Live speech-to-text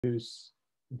reduce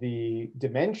the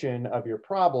dimension of your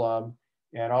problem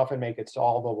and often make it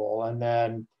solvable, and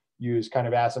then use kind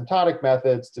of asymptotic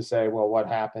methods to say, well, what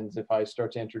happens if I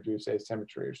start to introduce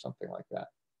asymmetry or something like that?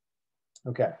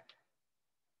 Okay.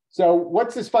 So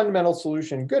what's this fundamental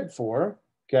solution good for?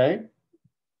 Okay.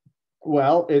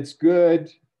 Well, it's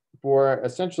good for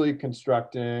essentially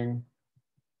constructing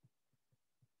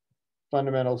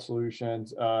fundamental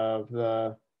solutions of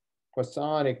the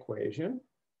Poisson equation.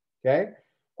 Okay.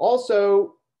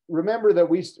 Also, remember that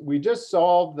we just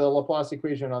solved the Laplace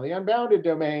equation on the unbounded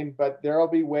domain, but there will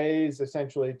be ways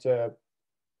essentially to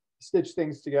stitch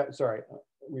things together. Sorry,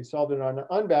 we solved it on an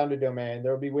unbounded domain.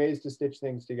 There will be ways to stitch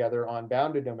things together on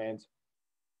bounded domains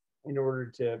in order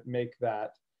to make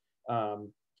that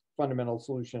fundamental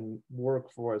solution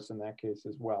work for us in that case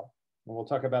as well. And we'll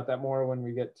talk about that more when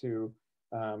we get to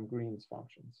Green's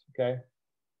functions, okay?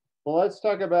 Well, let's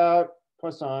talk about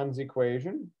Poisson's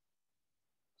equation.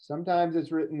 Sometimes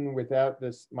it's written without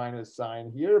this minus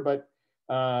sign here, but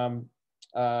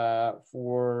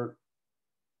for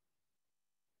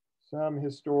some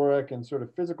historic and sort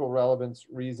of physical relevance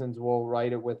reasons, we'll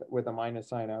write it with a minus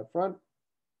sign out front.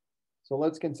 So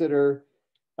let's consider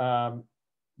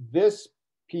this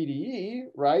PDE,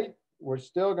 right? We're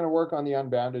still going to work on the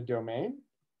unbounded domain.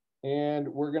 And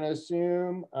we're going to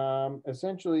assume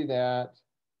essentially that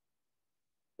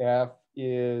F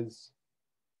is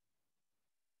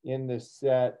in the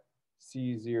set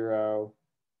C0,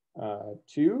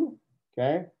 2,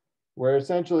 okay? Where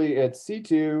essentially it's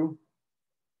C2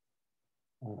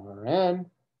 Rn,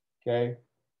 okay,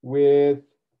 with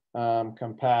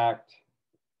compact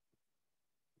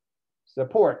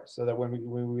support, so that when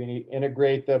we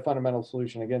integrate the fundamental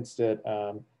solution against it,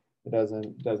 it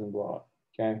doesn't blow up,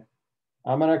 okay?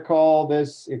 I'm going to call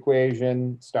this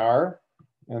equation star,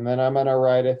 and then I'm going to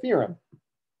write a theorem.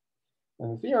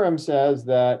 And the theorem says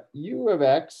that u of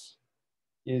x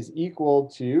is equal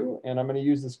to, and I'm going to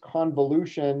use this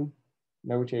convolution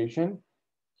notation,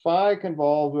 phi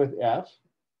convolved with f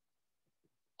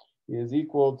is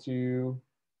equal to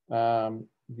the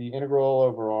integral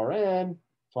over Rn,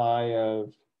 phi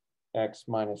of x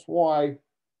minus y,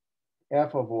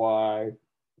 f of y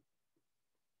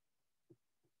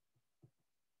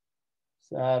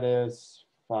satisfies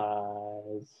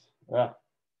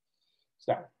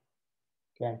star.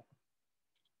 Okay.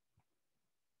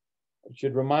 It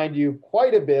should remind you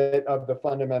quite a bit of the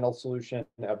fundamental solution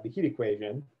of the heat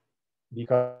equation,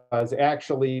 because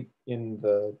actually in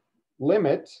the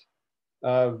limit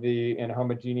of the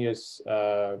inhomogeneous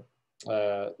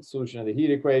solution of the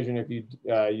heat equation, if you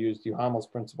use Duhamel's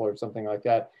principle or something like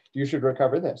that, you should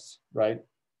recover this, right?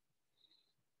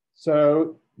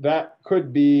 So that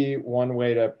could be one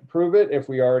way to prove it if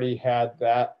we already had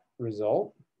that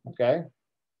result, okay?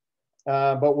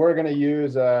 But we're going to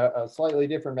use a slightly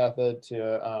different method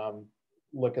to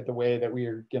look at the way that we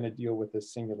are going to deal with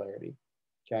this singularity,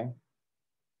 okay?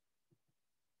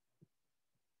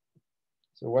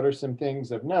 So what are some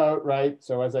things of note, right?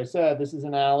 So as I said, this is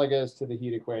analogous to the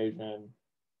heat equation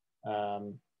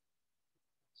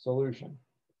solution,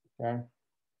 okay?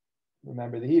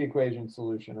 Remember the heat equation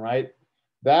solution, right?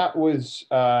 That was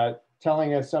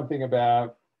telling us something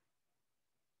about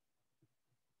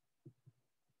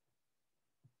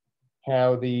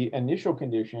how the initial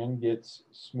condition gets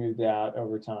smoothed out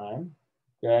over time,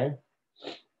 okay?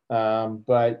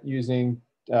 But using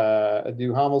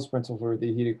Duhamel's principle for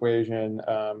the heat equation,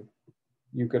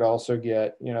 you could also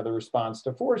get, the response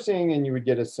to forcing, and you would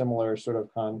get a similar sort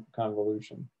of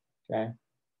convolution, okay?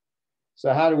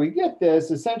 So how do we get this?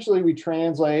 Essentially, we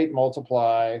translate,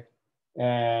 multiply,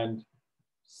 and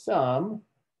sum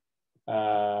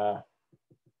our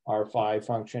phi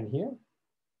function here,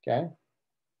 okay?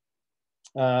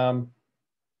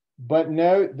 But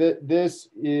note that this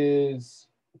is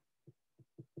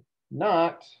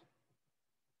not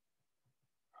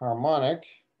harmonic,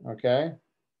 okay?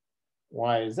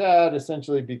 Why is that?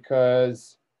 Essentially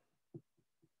because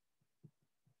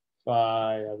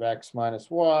phi of x minus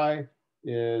y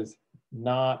is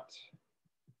not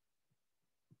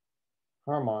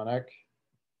harmonic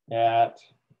at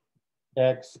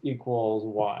x equals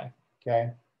y,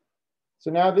 okay? So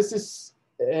now this is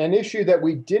an issue that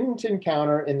we didn't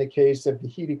encounter in the case of the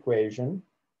heat equation,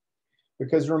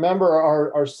 because remember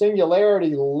our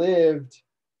singularity lived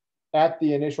at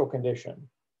the initial condition.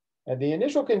 At the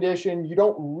initial condition, you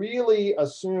don't really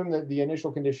assume that the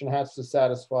initial condition has to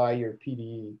satisfy your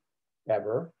PDE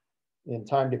ever in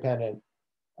time-dependent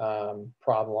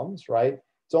problems, right?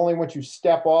 It's only once you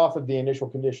step off of the initial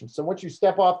condition. So once you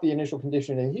step off the initial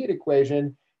condition in the heat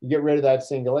equation, you get rid of that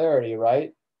singularity,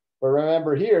 right? But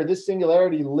remember here, this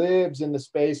singularity lives in the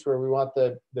space where we want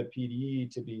the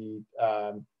PDE to be,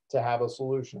 to have a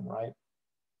solution, right?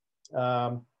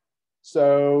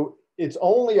 So it's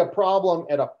only a problem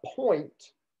at a point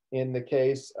in the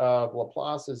case of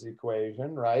Laplace's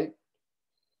equation, right?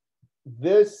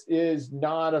 This is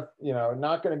not a,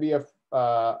 not going to be a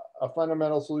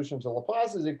fundamental solution to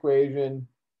Laplace's equation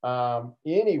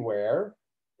anywhere.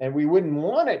 And we wouldn't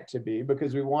want it to be,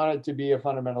 because we want it to be a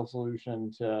fundamental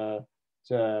solution to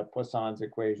Poisson's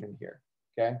equation here,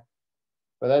 okay?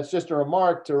 But that's just a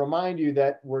remark to remind you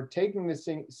that we're taking the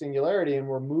singularity and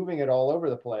we're moving it all over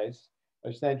the place,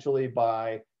 essentially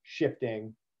by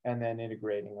shifting and then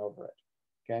integrating over it,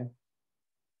 okay?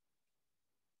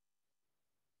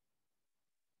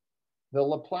 The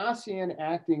Laplacian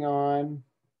acting on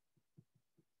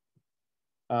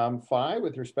phi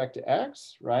with respect to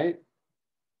x, right?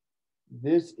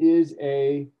 This is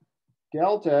a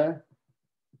delta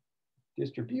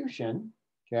distribution,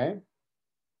 okay?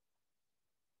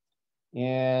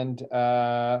 And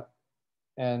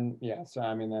yes,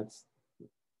 I mean,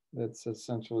 that's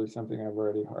essentially something I've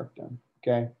already harped on,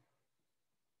 okay?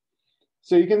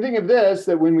 So you can think of this,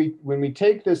 that when we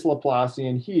take this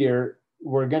Laplacian here,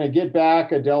 we're going to get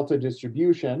back a delta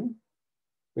distribution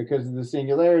because of the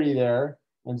singularity there.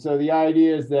 And so the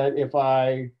idea is that if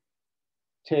I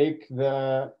take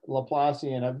the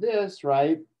Laplacian of this,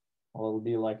 right, well, it'll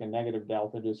be like a negative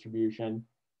delta distribution.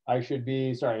 I should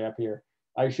be, sorry, up here,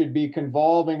 I should be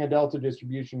convolving a delta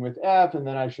distribution with f, and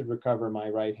then I should recover my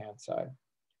right-hand side.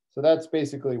 So that's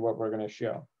basically what we're going to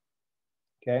show,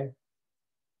 okay?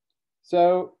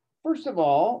 So first of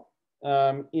all,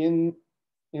 in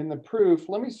the proof,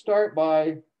 let me start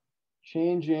by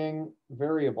changing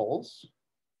variables.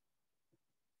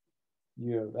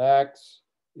 U of x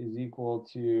is equal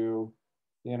to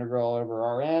the integral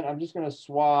over Rn. I'm just going to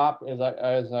swap,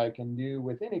 as I can do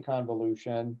with any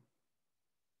convolution,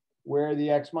 where the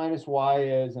x minus y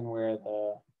is and where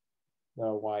the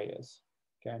y is,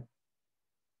 okay?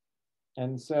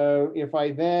 And so if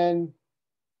I then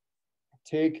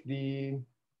take the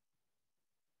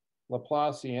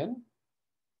Laplacian,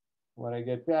 what I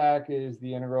get back is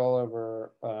the integral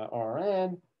over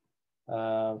Rn,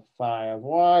 phi of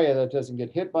y, that doesn't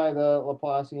get hit by the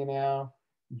Laplacian now,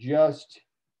 just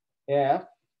f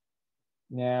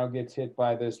now gets hit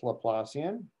by this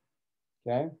Laplacian,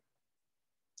 okay?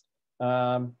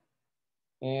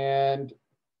 And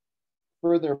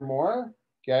furthermore,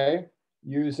 okay,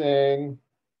 using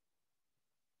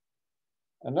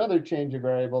another change of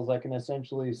variables, I can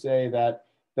essentially say that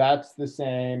that's the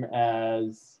same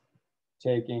as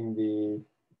taking the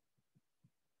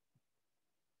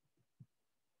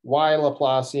y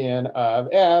Laplacian of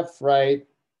f, right?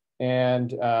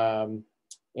 And so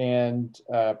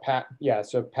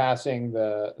passing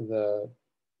the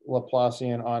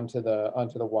Laplacian onto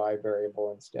the y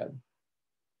variable instead.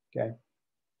 Okay.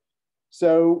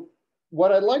 So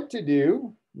what I'd like to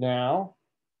do now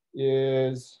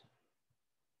is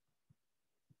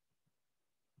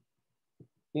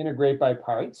integrate by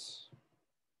parts.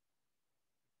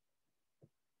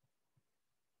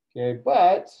 Okay,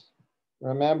 but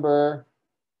remember,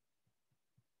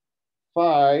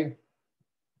 phi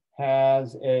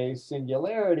has a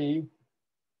singularity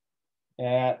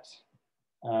at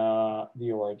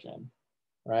the origin,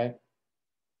 right?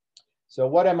 So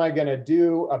what am I going to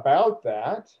do about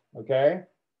that? Okay,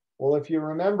 well, if you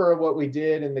remember what we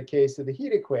did in the case of the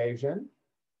heat equation,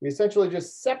 we essentially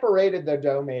just separated the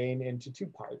domain into two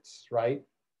parts, right?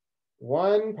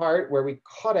 One part where we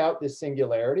cut out this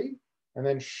singularity and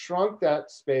then shrunk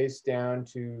that space down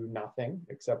to nothing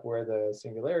except where the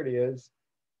singularity is.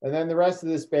 And then the rest of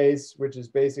the space, which is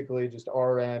basically just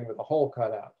Rn with a hole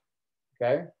cut out,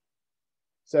 okay?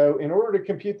 So in order to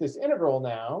compute this integral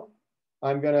now,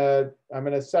 I'm gonna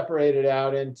separate it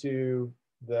out into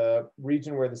the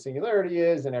region where the singularity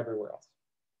is and everywhere else,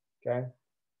 okay?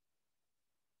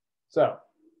 So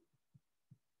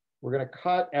we're gonna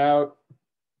cut out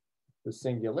the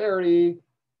singularity,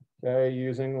 okay,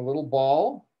 using a little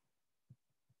ball.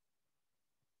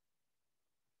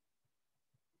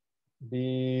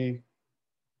 B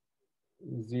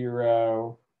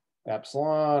 0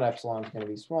 epsilon, epsilon is going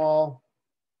to be small,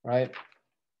 right?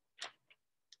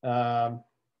 The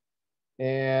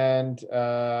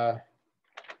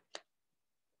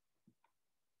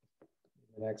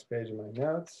next page of my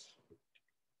notes.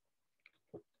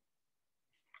 Okay.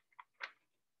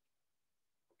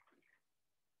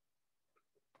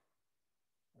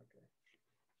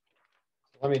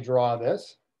 Let me draw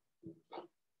this.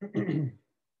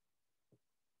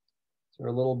 So a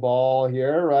little ball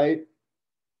here, right?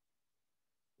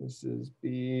 This is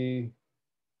B0E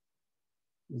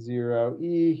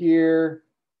here,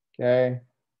 okay?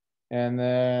 And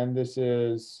then this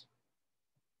is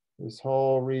this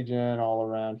whole region all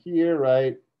around here,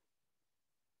 right?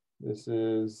 This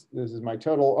is my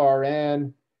total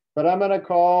Rn, but I'm gonna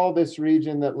call this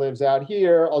region that lives out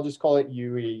here, I'll just call it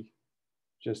UE,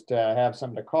 just to have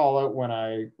something to call it when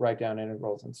I write down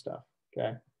integrals and stuff,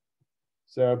 okay?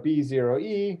 So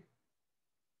B0E,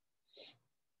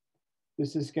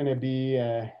 this is gonna be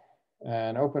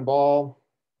an open ball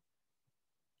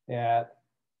at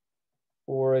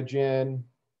origin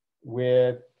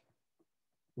with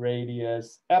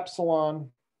radius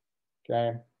epsilon,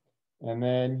 okay? And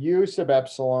then U sub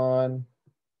epsilon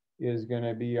is going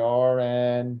to be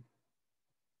Rn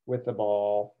with the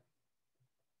ball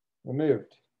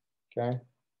removed, okay?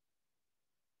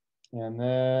 And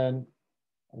then,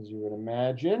 as you would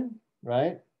imagine,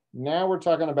 right? Now we're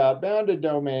talking about bounded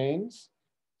domains.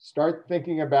 Start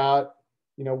thinking about,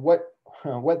 you know, what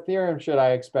theorem should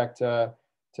I expect to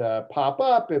pop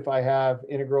up if I have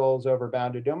integrals over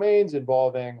bounded domains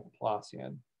involving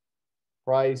Laplacian?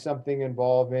 Probably something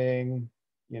involving,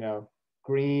 you know,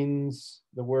 greens,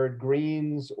 the word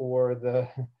greens, or the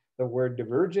word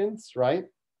divergence, right?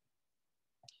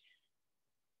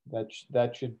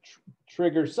 That should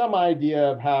trigger some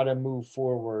idea of how to move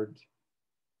forward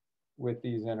with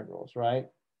these integrals, right?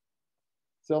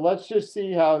 So let's just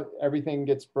see how everything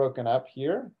gets broken up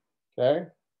here, okay?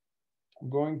 I'm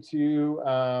going to,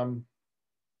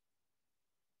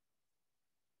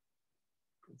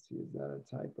 let's see, is that a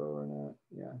typo or not?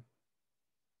 Yeah.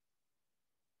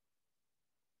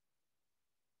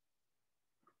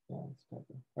 Yeah, it's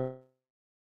typo. Okay.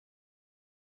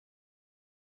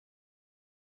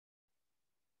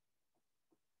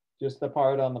 Just the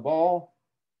part on the ball,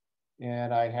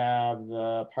 and I have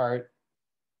the part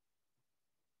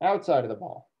outside of the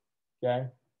ball, okay?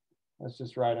 Let's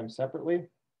just write them separately.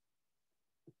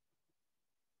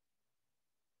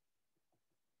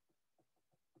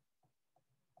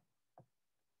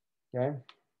 Okay.